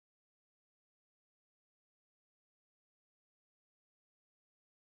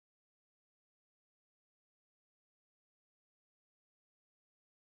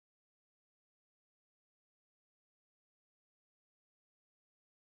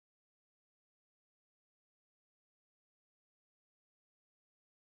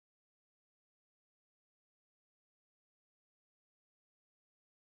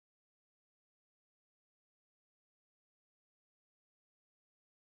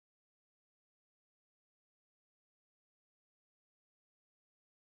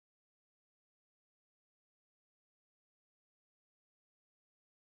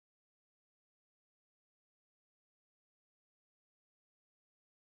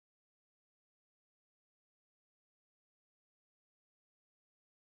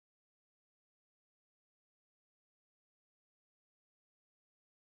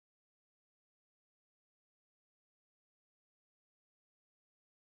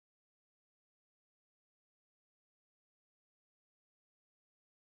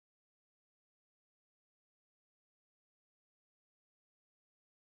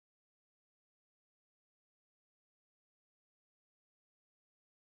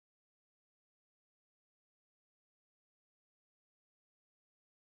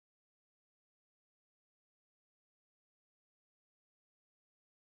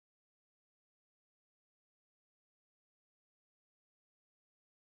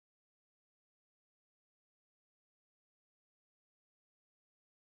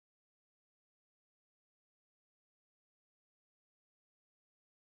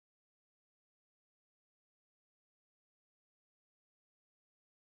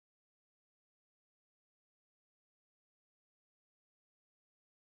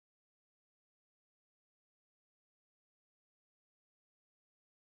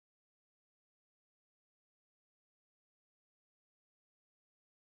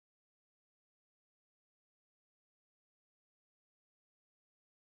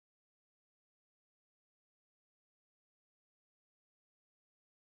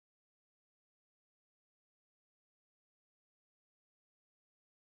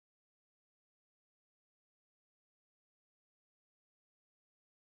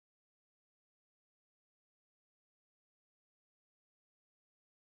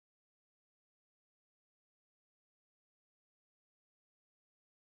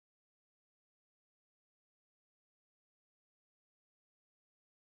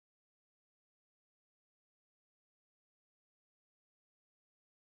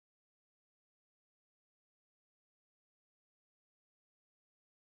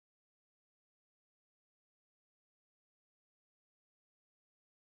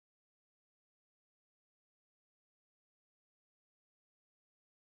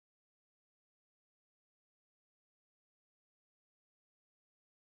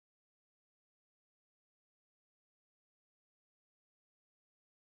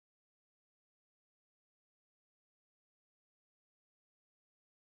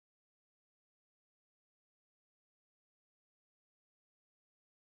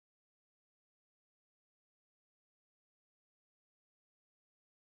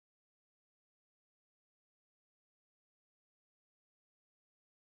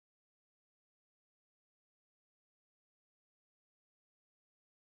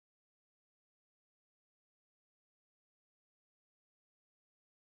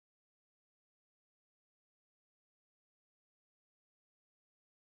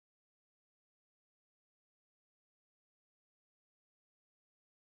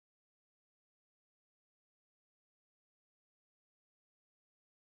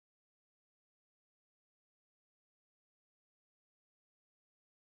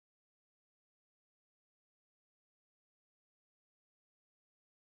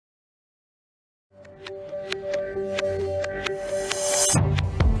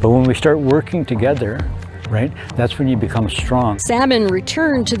But when we start working together, right, that's when you become strong. Salmon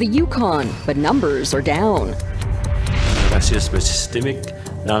return to the Yukon, but numbers are down. Racisme systémique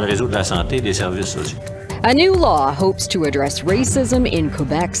dans le réseau de la santé et des services sociaux. A new law hopes to address racism in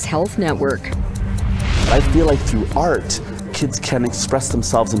Quebec's health network. I feel like through art, kids can express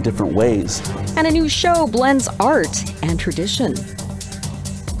themselves in different ways. And a new show blends art and tradition.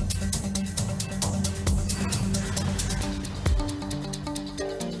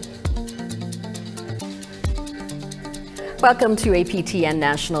 Welcome to APTN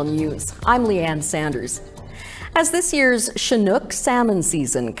National News. I'm Leanne Sanders. As this year's Chinook salmon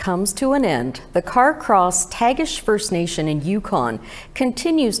season comes to an end, the Carcross Tagish First Nation in Yukon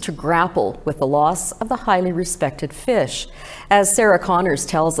continues to grapple with the loss of the highly respected fish. As Sarah Connors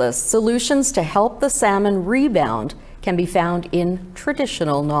tells us, solutions to help the salmon rebound can be found in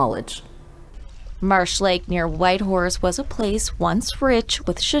traditional knowledge. Marsh Lake near Whitehorse was a place once rich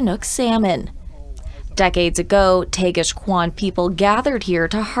with Chinook salmon. Decades ago, Tagish Kwan people gathered here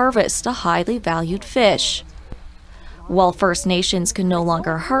to harvest a highly valued fish. While First Nations can no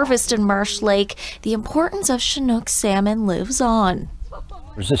longer harvest in Marsh Lake, the importance of Chinook salmon lives on.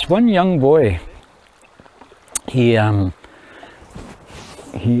 There's this one young boy. They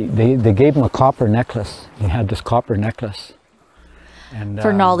gave him a copper necklace. He had this copper necklace. And,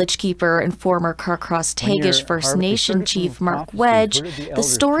 for knowledge keeper and former Carcross Tagish First Nation chief Mark Wedge, the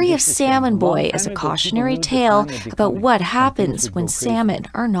story of Salmon Boy is a cautionary tale about what happens when salmon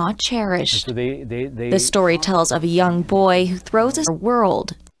are not cherished. The story tells of a young boy who throws his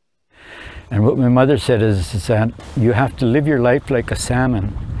world. And what my mother said is that you have to live your life like a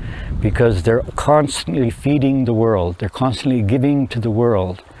salmon, because they're constantly feeding the world. They're constantly giving to the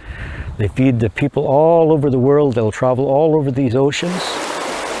world. They feed the people all over the world. They'll travel all over these oceans.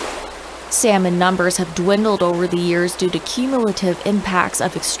 Salmon numbers have dwindled over the years due to cumulative impacts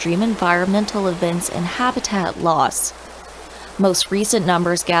of extreme environmental events and habitat loss. Most recent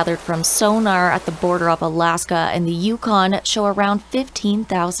numbers gathered from sonar at the border of Alaska and the Yukon show around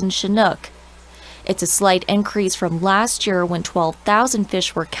 15,000 Chinook. It's a slight increase from last year when 12,000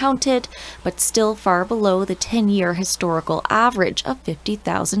 fish were counted, but still far below the 10-year historical average of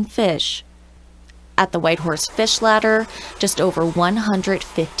 50,000 fish. At the Whitehorse Fish Ladder, just over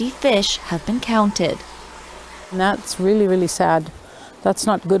 150 fish have been counted. And that's really, really sad. That's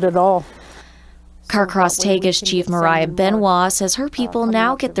not good at all. Carcross Tagish Chief Mariah Benoit says her people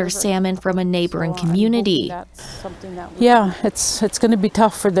now get their salmon from a neighboring community. Yeah, it's going to be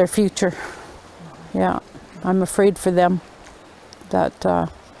tough for their future. Yeah, I'm afraid for them that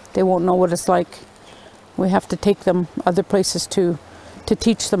they won't know what it's like. We have to take them other places to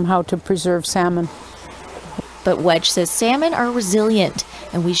teach them how to preserve salmon. But Wedge says salmon are resilient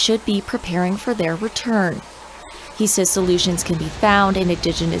and we should be preparing for their return. He says solutions can be found in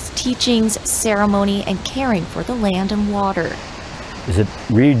Indigenous teachings, ceremony, and caring for the land and water. Is it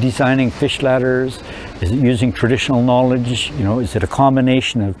redesigning fish ladders? Is it using traditional knowledge? You know, is it a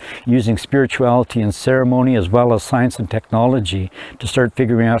combination of using spirituality and ceremony as well as science and technology to start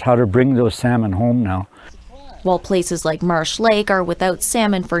figuring out how to bring those salmon home now? While places like Marsh Lake are without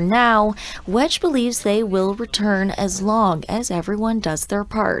salmon for now, Wedge believes they will return as long as everyone does their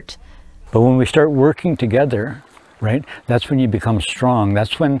part. But when we start working together, right, that's when you become strong.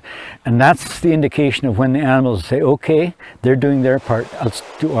 That's when, and that's the indication of when the animals say, okay, they're doing their part, let's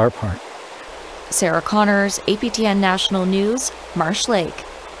do our part. Sarah Connors, APTN National News, Marsh Lake.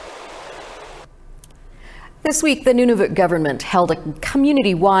 This week, the Nunavut government held a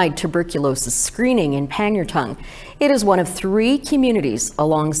community-wide tuberculosis screening in Pangnirtung. It is one of 3 communities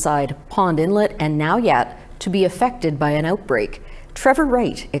alongside Pond Inlet and Nauyat to be affected by an outbreak. Trevor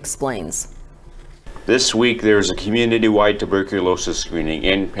Wright explains. This week, there's a community-wide tuberculosis screening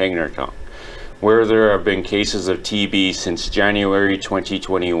in Pangnirtung, where there have been cases of TB since January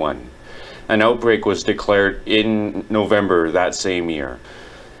 2021. An outbreak was declared in November that same year.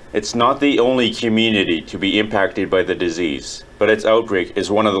 It's not the only community to be impacted by the disease, but its outbreak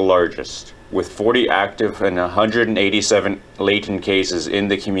is one of the largest, with 40 active and 187 latent cases in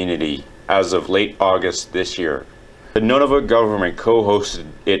the community as of late August this year. The Nunavut government co-hosted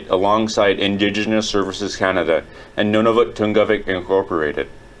it alongside Indigenous Services Canada and Nunavut Tungavik Incorporated.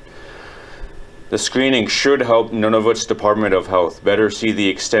 The screening should help Nunavut's Department of Health better see the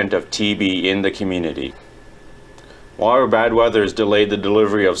extent of TB in the community. While bad weather has delayed the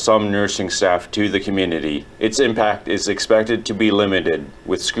delivery of some nursing staff to the community, its impact is expected to be limited,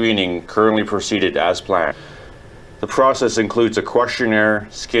 with screening currently proceeded as planned. The process includes a questionnaire,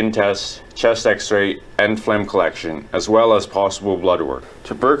 skin test, chest x-ray, and phlegm collection, as well as possible blood work.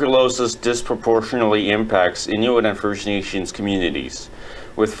 Tuberculosis disproportionately impacts Inuit and First Nations communities,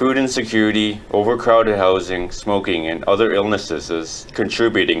 with food insecurity, overcrowded housing, smoking, and other illnesses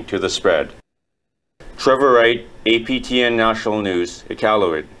contributing to the spread. Trevor Wright, APTN National News,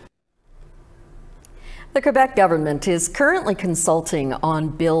 Iqaluit. The Quebec government is currently consulting on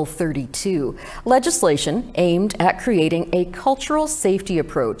Bill 32, legislation aimed at creating a cultural safety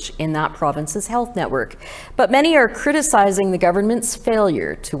approach in that province's health network. But many are criticizing the government's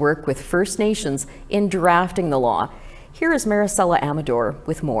failure to work with First Nations in drafting the law. Here is Maricela Amador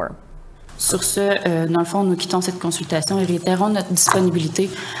with more. Sur ce, dans le fond, nous quittons cette consultation et réitérons notre disponibilité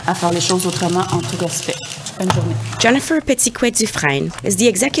à faire les choses autrement en tout respect. Bonne journée. Jennifer Petitquet-Dufresne is the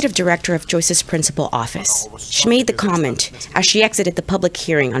executive director of Joyce's principal office. She made the comment as she exited the public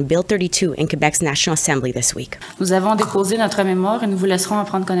hearing on Bill 32 in Quebec's National Assembly this week. Nous avons déposé notre mémoire et nous vous laisserons en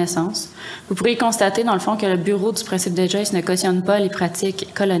prendre connaissance. Vous pourrez constater, dans le fond, que le bureau du principe de Joyce ne cautionne pas les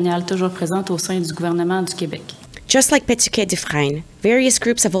pratiques coloniales toujours présentes au sein du gouvernement du Québec. Just like Petitquet-Dufresne, various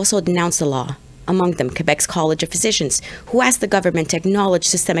groups have also denounced the law, among them Quebec's College of Physicians, who asked the government to acknowledge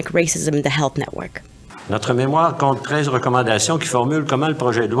systemic racism in the health network. Notre mémoire compte 13 recommandations qui formulent comment le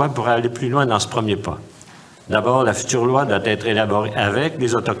projet de loi pourrait aller plus loin dans ce premier pas. D'abord, la future loi doit être élaborée avec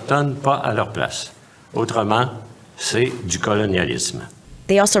les Autochtones, pas à leur place. Autrement, c'est du colonialisme.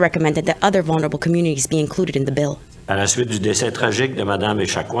 They also recommended that other vulnerable communities be included in the bill. À la suite du décès tragique de Mme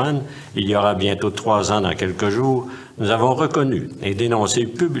Echaquan, il y aura bientôt 3 ans dans quelques jours, nous avons reconnu et dénoncé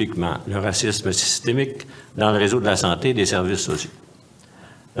publiquement le racisme systémique dans le réseau de la santé et des services sociaux.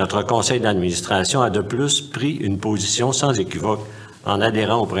 Notre conseil d'administration a de plus pris une position sans équivoque en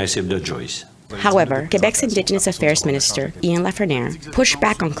adhérant au principe de Joyce. However, Quebec's Indigenous Affairs Minister, Ian Lafreniere, pushed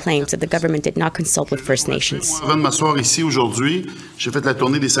back on claims that the government did not consult with First Nations. Avant de m'asseoir ici aujourd'hui, j'ai fait la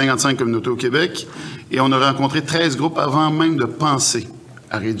tournée des 55 communautés au Québec et on a rencontré 13 groupes avant même de penser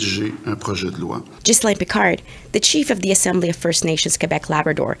à rédiger un projet de loi. Ghislain Picard, the chief of the Assembly of First Nations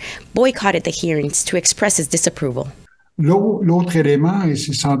Quebec-Labrador, boycotted the hearings to express his disapproval. L'autre élément, et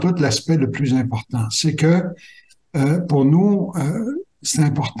c'est sans doute l'aspect le plus important, c'est que pour nous, c'est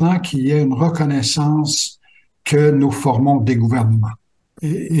important qu'il y ait une reconnaissance que nous formons des gouvernements.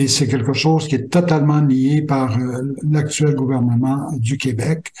 Et c'est quelque chose qui est totalement nié par l'actuel gouvernement du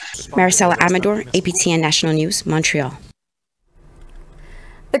Québec. Maricela Amador, APTN National News, Montreal.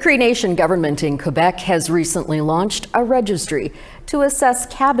 The Cree Nation government in Quebec has recently launched a registry to assess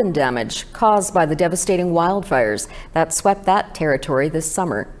cabin damage caused by the devastating wildfires that swept that territory this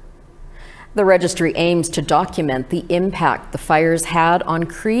summer. The registry aims to document the impact the fires had on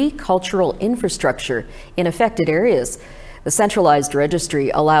Cree cultural infrastructure in affected areas. The centralized registry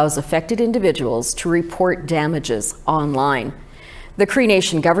allows affected individuals to report damages online. The Cree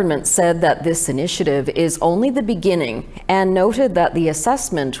Nation government said that this initiative is only the beginning and noted that the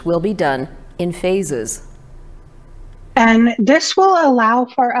assessment will be done in phases. And this will allow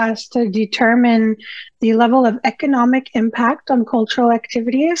for us to determine the level of economic impact on cultural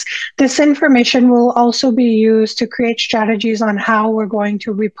activities. This information will also be used to create strategies on how we're going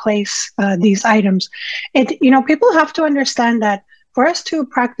to replace these items. People have to understand that for us to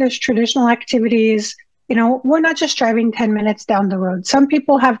practice traditional activities, we're not just driving 10 minutes down the road. Some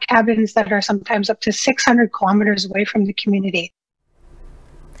people have cabins that are sometimes up to 600 kilometers away from the community.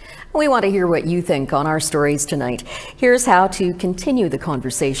 We want to hear what you think on our stories tonight. Here's how to continue the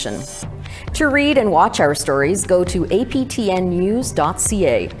conversation. To read and watch our stories, go to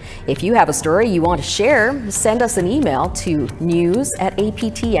aptnnews.ca. If you have a story you want to share, send us an email to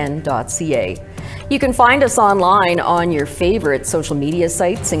news@aptn.ca. You can find us online on your favorite social media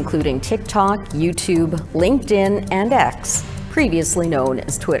sites, including TikTok, YouTube, LinkedIn, and X, previously known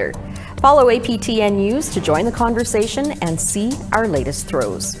as Twitter. Follow APTN News to join the conversation and see our latest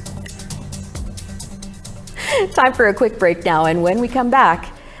throws. Time for a quick break now, and when we come back,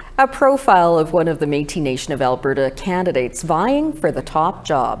 a profile of one of the Métis Nation of Alberta candidates vying for the top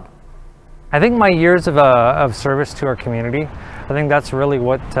job. I think my years of service to our community, I think that's really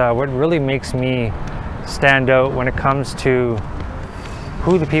what really makes me stand out when it comes to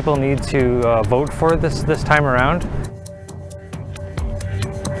who the people need to vote for this time around.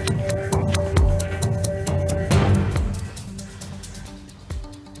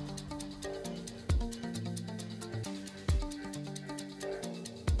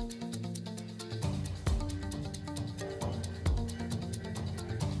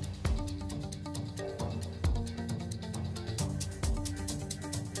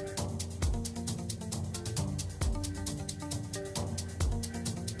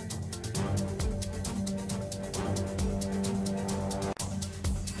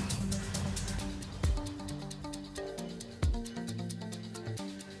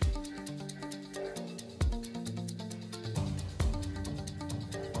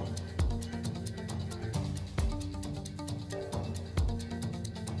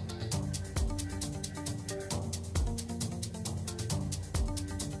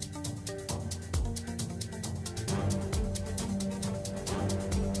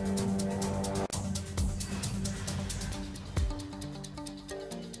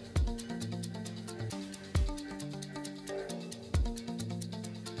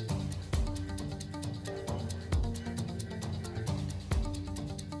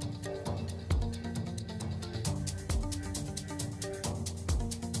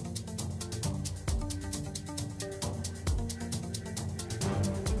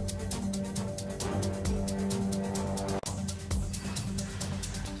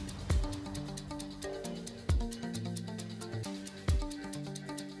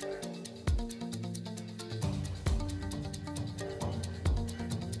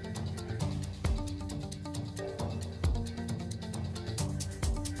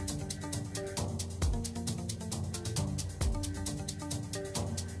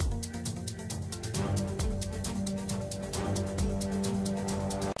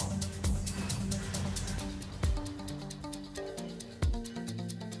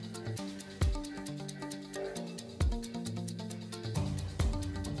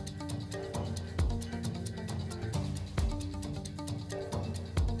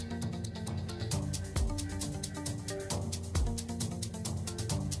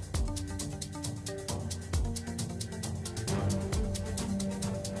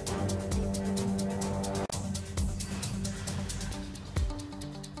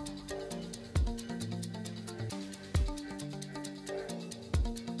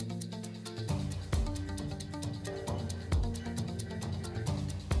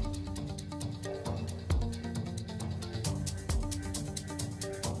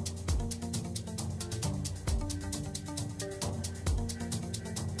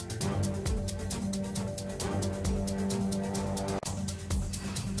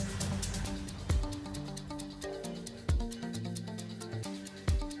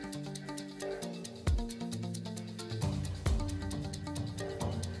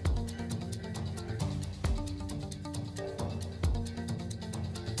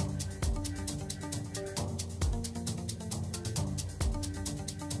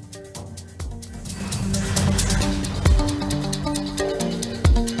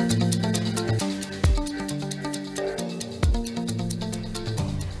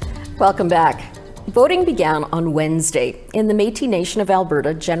 Welcome back. Voting began on Wednesday in the Métis Nation of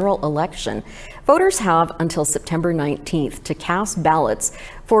Alberta general election. Voters have until September 19th to cast ballots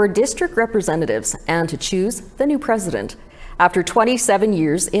for district representatives and to choose the new president. After 27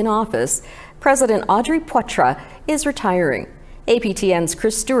 years in office, President Audrey Poitras is retiring. APTN's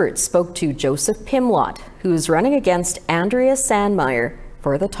Chris Stewart spoke to Joseph Pimlott, who is running against Andrea Sandmeyer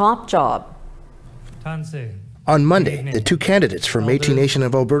for the top job. On Monday, the two candidates for Métis Nation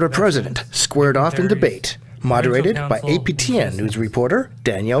of Alberta president squared off in debate, moderated by APTN News reporter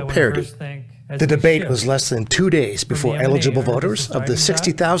Danielle Paradis. The debate was less than 2 days before eligible voters of the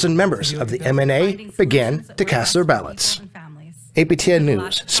 60,000 members of the MNA began to cast their ballots. APTN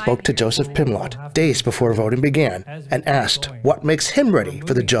News spoke to Joseph Pimlott days before voting began and asked what makes him ready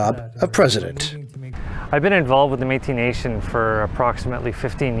for the job of president. I've been involved with the Métis Nation for approximately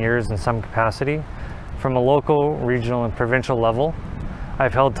 15 years in some capacity. From a local, regional, and provincial level,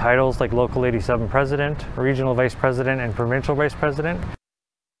 I've held titles like Local 87 President, Regional Vice President, and Provincial Vice President.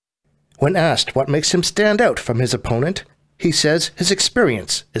 When asked what makes him stand out from his opponent, he says his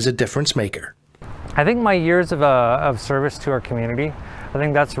experience is a difference maker. I think my years of service to our community, I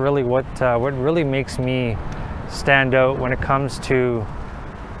think that's really what really makes me stand out when it comes to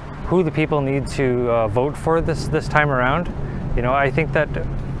who the people need to vote for this time around. You know, I think that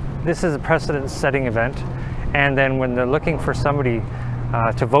this is a precedent-setting event, and then when they're looking for somebody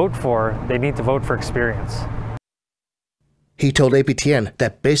to vote for, they need to vote for experience. He told APTN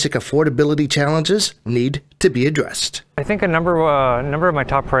that basic affordability challenges need to be addressed. I think a number of my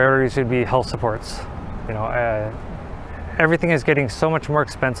top priorities would be health supports. You know, everything is getting so much more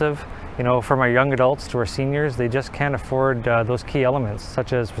expensive. You know, from our young adults to our seniors, they just can't afford those key elements,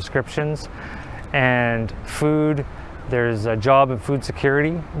 such as prescriptions and food. There's a job and food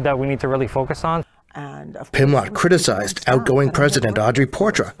security that we need to really focus on. Pimlott criticized outgoing President Audrey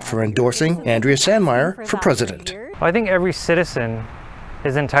Poitras for endorsing Andrea Sandmeyer for president. I think every citizen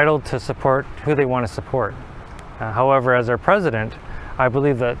is entitled to support who they want to support. However, as our president, I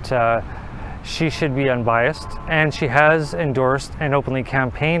believe that she should be unbiased, and she has endorsed and openly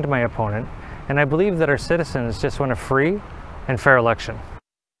campaigned my opponent, and I believe that our citizens just want a free and fair election.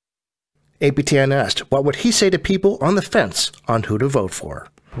 APTN asked what would he say to people on the fence on who to vote for.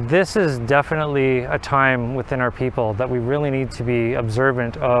 This is definitely a time within our people that we really need to be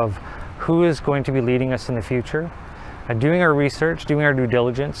observant of who is going to be leading us in the future, doing our research, doing our due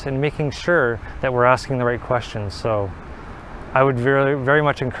diligence, and making sure that we're asking the right questions. So I would very, very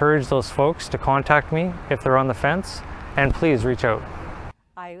much encourage those folks to contact me if they're on the fence, and please reach out.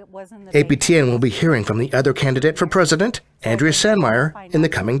 APTN will be hearing from the other candidate for president, Andrea Sandmeyer, in the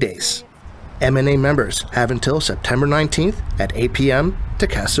coming days. MNA members have until September 19th at 8 p.m. to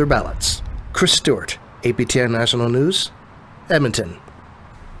cast their ballots. Chris Stewart, APTN National News, Edmonton.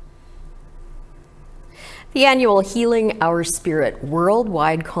 The annual Healing Our Spirit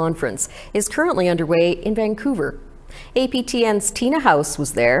Worldwide Conference is currently underway in Vancouver. APTN's Tina House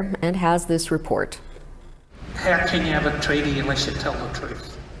was there and has this report. How can you have a treaty unless you tell the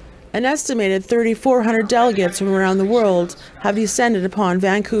truth? An estimated 3,400 delegates from around the world have descended upon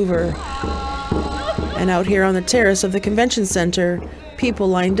Vancouver. And out here on the terrace of the convention center, people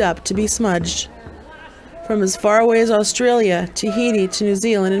lined up to be smudged. From as far away as Australia, Tahiti to New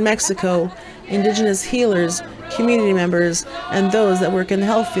Zealand and Mexico, Indigenous healers, community members, and those that work in the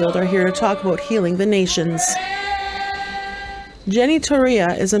health field are here to talk about healing the nations. Jenny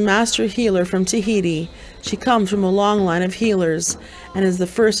Toria is a master healer from Tahiti. She comes from a long line of healers and is the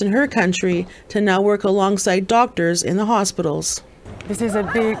first in her country to now work alongside doctors in the hospitals. This is a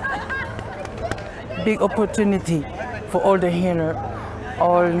big opportunity for all the healers,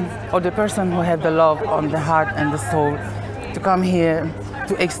 all the person who have the love on the heart and the soul to come here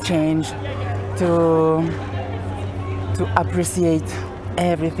to exchange, to appreciate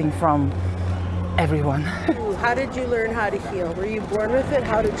everything from everyone. How did you learn how to heal? Were you born with it?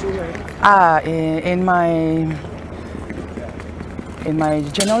 How did you learn? In my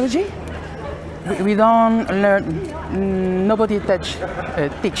genealogy, we don't learn. Nobody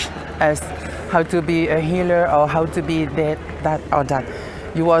teach us how to be a healer or how to be that or that.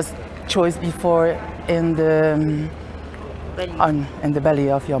 You was choice before in the belly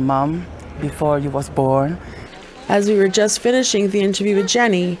of your mom before you was born. As we were just finishing the interview with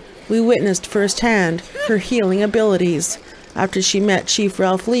Jenny, we witnessed firsthand her healing abilities after she met Chief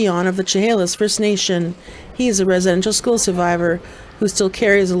Ralph Leon of the Chehalis First Nation. He's a residential school survivor who still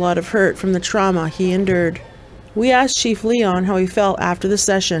carries a lot of hurt from the trauma he endured. We asked Chief Leon how he felt after the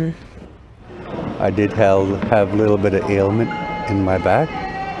session. I did have a little bit of ailment in my back.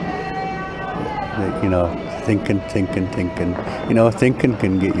 You know, thinking. You know, thinking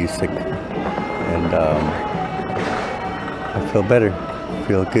can get you sick and I feel better,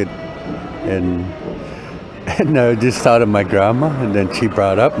 feel good. And I just thought of my grandma, and then she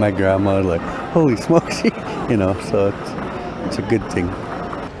brought up my grandma, like, holy smokes, you know, so it's a good thing.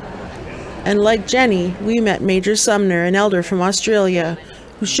 And like Jenny, we met Major Sumner, an elder from Australia,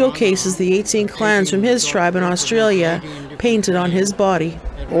 who showcases the 18 clans from his tribe in Australia painted on his body.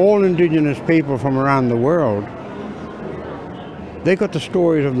 All Indigenous people from around the world, they got the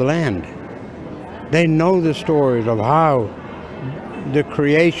stories of the land. They know the stories of how the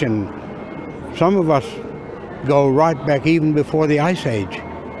creation, some of us go right back even before the Ice Age.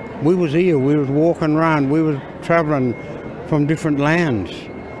 We was here, we was walking around, we was traveling from different lands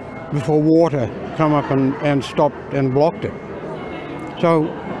before water come up and stopped and blocked it. So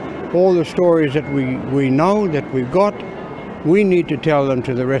all the stories that we know, that we've got, we need to tell them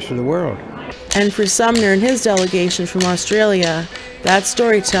to the rest of the world. And for Sumner and his delegation from Australia, that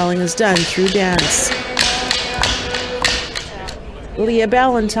storytelling is done through dance. Leah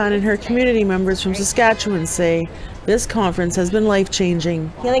Ballantyne and her community members from Saskatchewan say this conference has been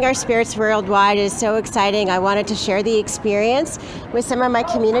life-changing. Healing Our Spirits Worldwide is so exciting. I wanted to share the experience with some of my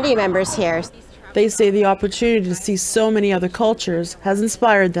community members here. They say the opportunity to see so many other cultures has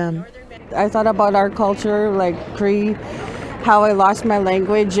inspired them. I thought about our culture, like Cree, how I lost my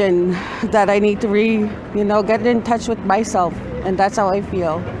language, and that I need to get in touch with myself, and that's how I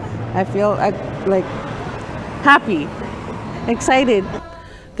feel. I feel like happy, excited.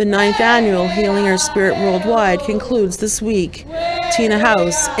 The 9th annual Healing Our Spirit Worldwide concludes this week. Tina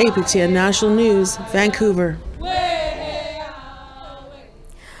House, APTN National News, Vancouver.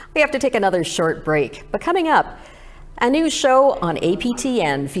 We have to take another short break, but coming up, a new show on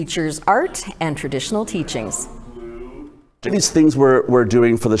APTN features art and traditional teachings. These things we're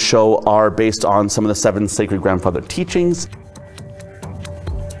doing for the show are based on some of the 7 sacred grandfather teachings.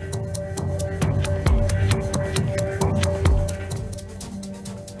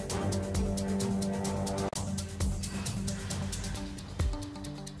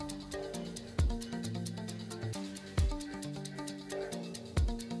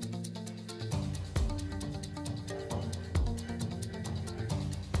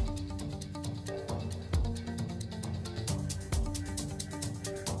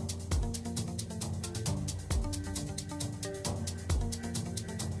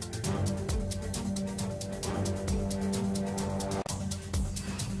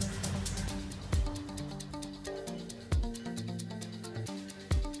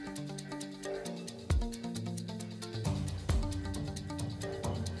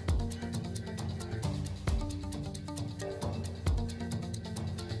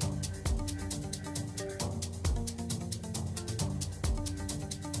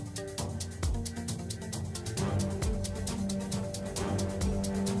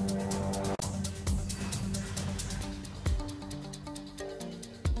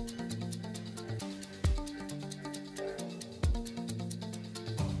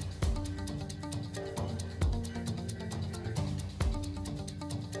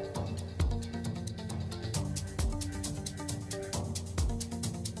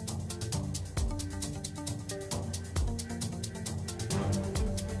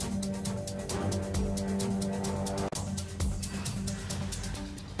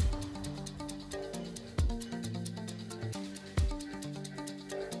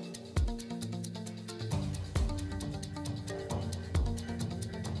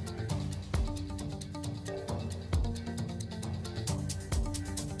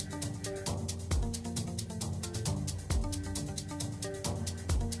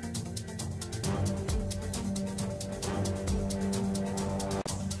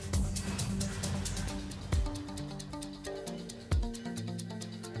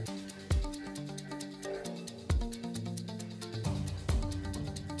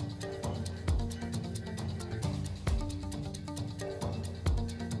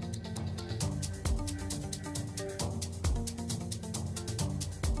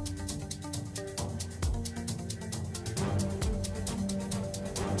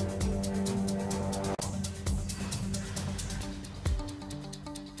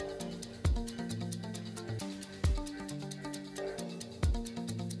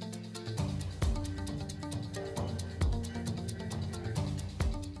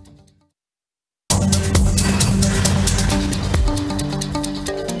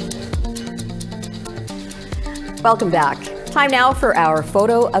 Welcome back. Time now for our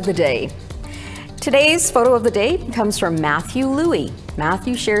photo of the day. Today's photo of the day comes from Matthew Louie.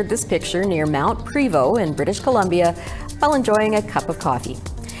 Matthew shared this picture near Mount Prevost in British Columbia while enjoying a cup of coffee.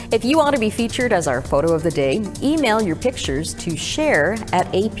 If you want to be featured as our photo of the day, email your pictures to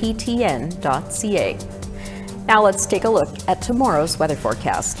share@aptn.ca. Now let's take a look at tomorrow's weather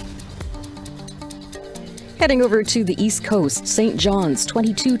forecast. Heading over to the East Coast, St. John's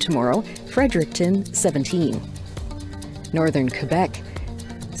 22 tomorrow, Fredericton 17. Northern Quebec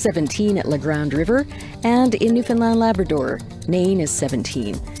 17 at La Grande River, and in Newfoundland Labrador, Nain is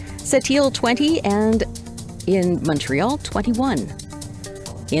 17. Sept-Îles 20, and in Montreal 21.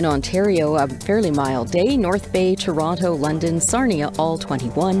 In Ontario, a fairly mild day, North Bay, Toronto, London, Sarnia all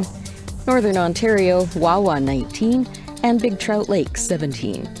 21. Northern Ontario, Wawa 19, and Big Trout Lake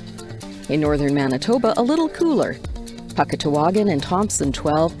 17. In northern Manitoba, a little cooler. Puckatawagan and Thompson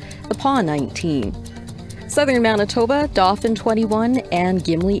 12, The Paw 19. Southern Manitoba, Dauphin 21, and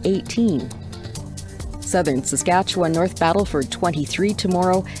Gimli 18. Southern Saskatchewan, North Battleford 23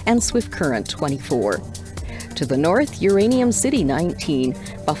 tomorrow, and Swift Current 24. To the north, Uranium City 19,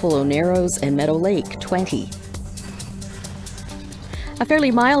 Buffalo Narrows and Meadow Lake 20. A fairly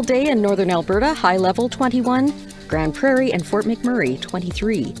mild day in northern Alberta, high level 21, Grand Prairie and Fort McMurray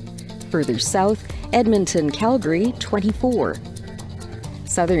 23. Further south, Edmonton, Calgary 24.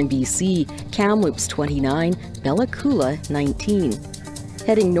 Southern BC, Kamloops 29, Bella Coola 19.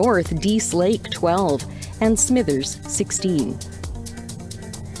 Heading north, Dease Lake 12, and Smithers 16.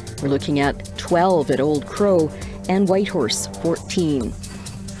 We're looking at 12 at Old Crow and Whitehorse 14.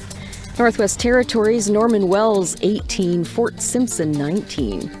 Northwest Territories, Norman Wells 18, Fort Simpson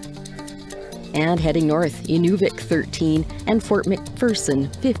 19. And heading north, Inuvik 13 and Fort McPherson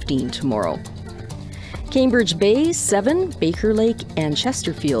 15 tomorrow. Cambridge Bay 7, Baker Lake and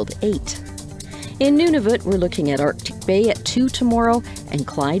Chesterfield 8. In Nunavut, we're looking at Arctic Bay at 2 tomorrow and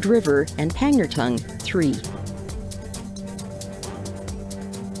Clyde River and Pangnirtung 3.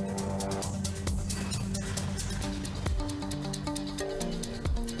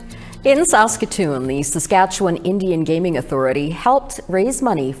 In Saskatoon, the Saskatchewan Indian Gaming Authority helped raise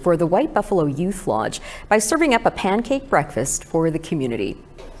money for the White Buffalo Youth Lodge by serving up a pancake breakfast for the community.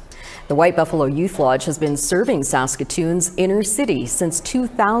 The White Buffalo Youth Lodge has been serving Saskatoon's inner city since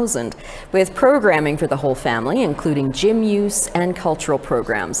 2000, with programming for the whole family, including gym use and cultural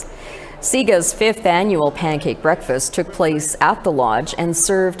programs. SIGA's 5th annual pancake breakfast took place at the lodge and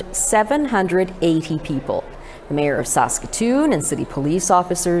served 780 people. The Mayor of Saskatoon and city police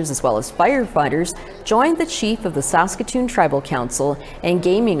officers, as well as firefighters, joined the chief of the Saskatoon Tribal Council and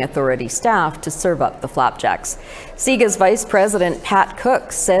Gaming Authority staff to serve up the flapjacks. SIGA's Vice President Pat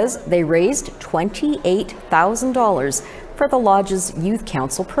Cook says they raised $28,000 for the lodge's Youth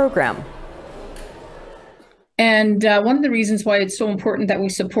Council program. And one of the reasons why it's so important that we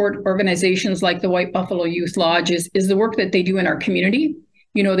support organizations like the White Buffalo Youth Lodge is the work that they do in our community.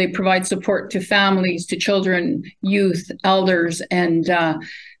 You know, they provide support to families, to children, youth, elders, and the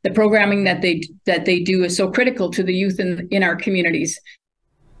programming that they do is so critical to the youth in our communities.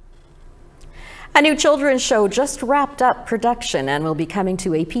 A new children's show just wrapped up production and will be coming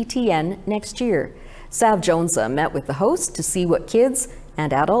to APTN next year. Sav Jonesa met with the host to see what kids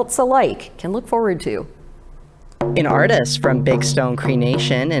and adults alike can look forward to. An artist from Big Stone Cree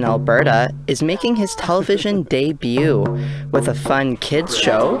Nation in Alberta is making his television debut with a fun kids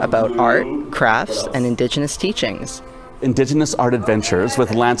show about art, crafts, and Indigenous teachings. Indigenous Art Adventures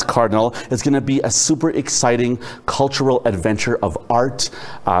with Lance Cardinal is going to be a super exciting cultural adventure of art,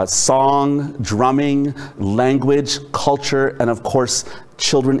 song, drumming, language, culture, and of course,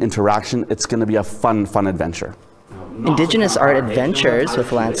 children interaction. It's going to be a fun adventure. Indigenous Art Adventures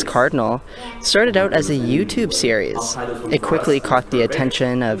with Lance Cardinal started out as a YouTube series. It quickly caught the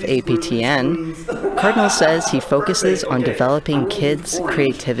attention of APTN. Cardinal says he focuses on developing kids'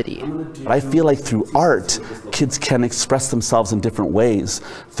 creativity. I feel like through art, kids can express themselves in different ways,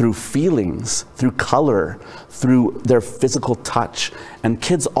 through feelings, through color, through their physical touch, and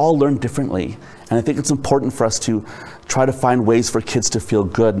kids all learn differently. And I think it's important for us to try to find ways for kids to feel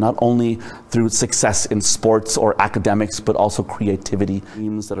good, not only through success in sports or academics, but also creativity.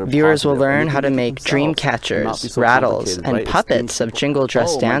 Viewers will learn how to make dream catchers, rattles, and puppets of jingle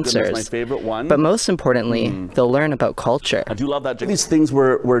dress dancers. But most importantly, they'll learn about culture. I do love that. These things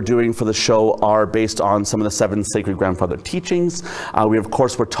we're doing for the show are based on some of the 7 sacred grandfather teachings.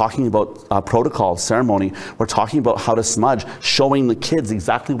 We're talking about protocol, ceremony. We're talking about how to smudge, showing the kids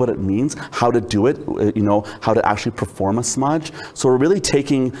exactly what it means, how to do it, how to actually perform a smudge. So we're really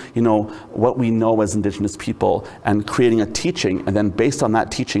taking, what we know as Indigenous people and creating a teaching, and then based on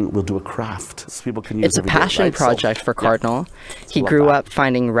that teaching, we'll do a craft. So people can use it's a passion project for Cardinal. He grew up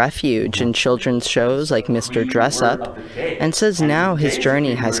finding refuge in children's shows like Mr. Dress Up, and says now his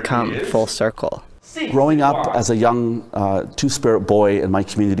journey has come full circle. Growing up as a young two-spirit boy in my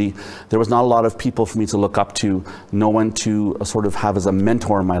community, there was not a lot of people for me to look up to, no one to sort of have as a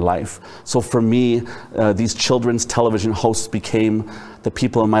mentor in my life. So for me, these children's television hosts became the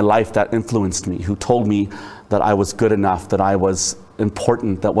people in my life that influenced me, who told me that I was good enough, that I was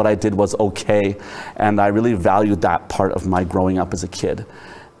important, that what I did was okay. And I really valued that part of my growing up as a kid.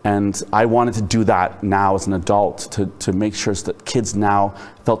 And I wanted to do that now as an adult, to make sure that kids now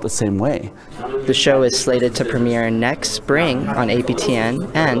felt the same way. The show is slated to premiere next spring on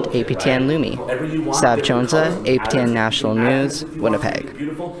APTN and APTN Lumi. Sav Chonza, APTN National News, Winnipeg.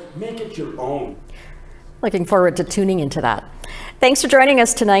 Looking forward to tuning into that. Thanks for joining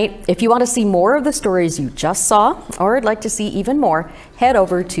us tonight. If you want to see more of the stories you just saw, or would like to see even more, head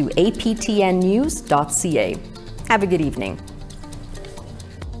over to aptnnews.ca. Have a good evening.